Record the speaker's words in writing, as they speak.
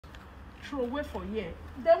throw away for here.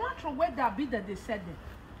 They want throw away that bit that they said them.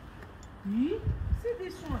 See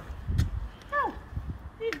this one. Oh,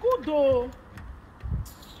 it's good though.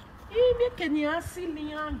 He make any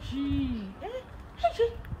silly G.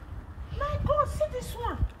 My God, see this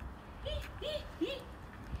one.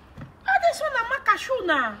 This one a macashu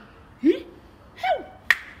now. Hell,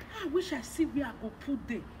 I wish I see where I go put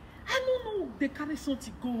there. I don't know they carry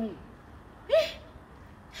something go home.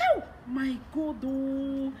 Hell, my God,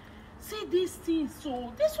 oh. See this thing,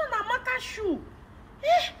 so this one a macashu.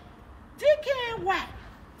 DKY,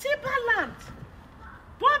 Timberland,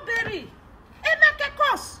 Burberry,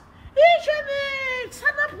 Emakekos. Je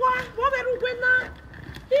Sanabwa, Boberuena.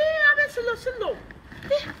 Avec le solo. Je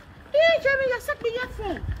vais essayer de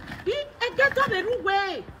faire. Et get on the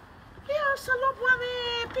way.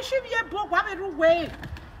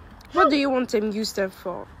 What do you want them use them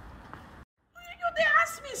for? They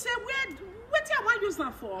ask me, say, what do I want to use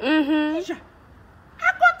them for? Mm-hmm.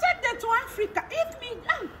 I go take them to Africa.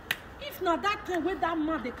 If not that time when that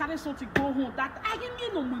man they carry something go home, that I give me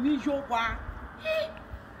no money,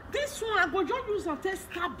 this one I go just use and test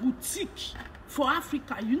a boutique for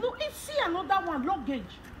Africa. You know, it's see another one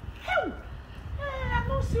luggage. Hell, I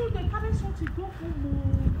don't see they carry something go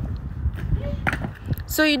home.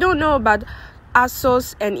 So you don't know about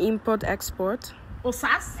ASOS and import-export?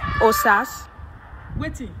 OSAS?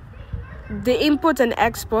 Waiting. The import and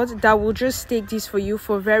export that will just take this for you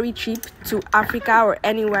for very cheap to Africa or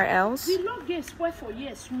anywhere else. The luggage spoil for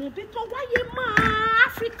years.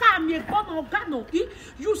 Africa,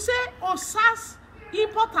 you say OSAS,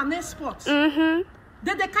 import and export. Mm-hmm.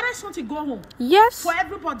 Then they carry something go home. Yes. For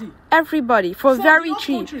everybody. Everybody. For very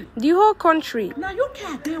cheap. Country. The whole country. Now you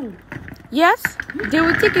can't do. Yes. They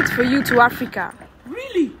will take it for you to Africa.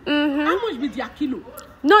 Really? Mm-hmm. How much be their kilo?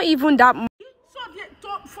 Not even that much. So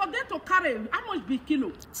for them to carry, how much be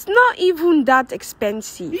kilo? It's not even that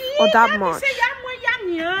expensive or that much.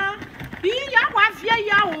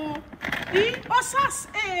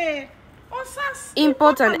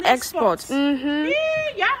 Import and export. Mm-hmm.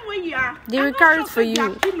 They will carry it for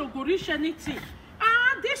you.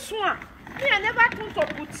 This one, I never come to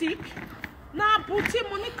boutique. Now boutique,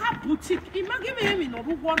 Monica boutique. Imagine me no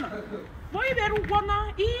Rugwana. Boy, the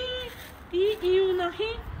Rugwana,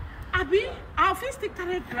 Abi, our face the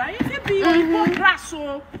carrot dry. If be on grass,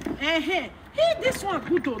 so hey, this one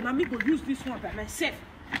good though. Now me go use this one by myself.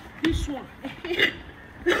 This one.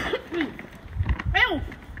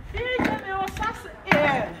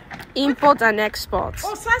 Import and export.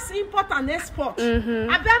 OSAS import and export. Mm-hmm.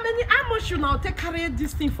 How much you now take carry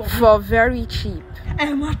this thing for? For very cheap.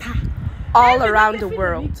 All around the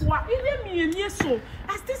world.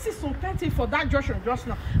 As this is so plenty for that Joshua just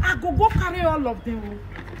now, I go carry all of them.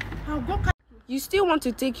 I'll go carry. You still want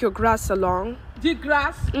to take your grass along? The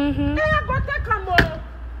grass? Mm-hmm. I go take them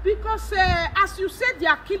because as you said,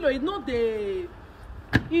 their kilo, you know the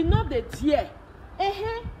tier.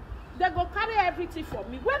 They go carry everything for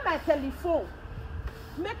me. Where my telephone?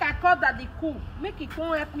 Make I call that the cool. Make it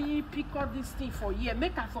come help me pick up this thing for here.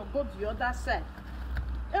 Make I forget the other side.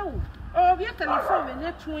 Oh, your telephone when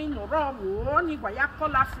they twin or wrong. Only why you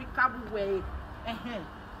call Africa way.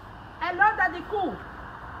 Hello, Daddy Cool.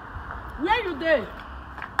 Where you there?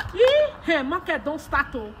 Hey, market don't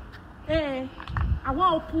start. I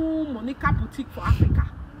want to open Monica boutique for Africa.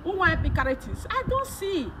 Who want to pick it? I don't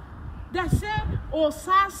see. They say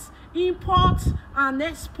OSAS import and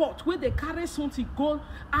export where they carry something go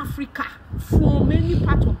Africa from many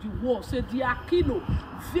parts of the world. So they are kilo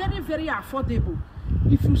very, very affordable.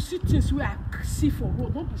 If you see things where I see for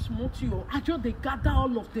road, don't be small to you. I just they gather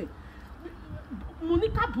all of them.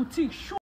 Monica boutique show.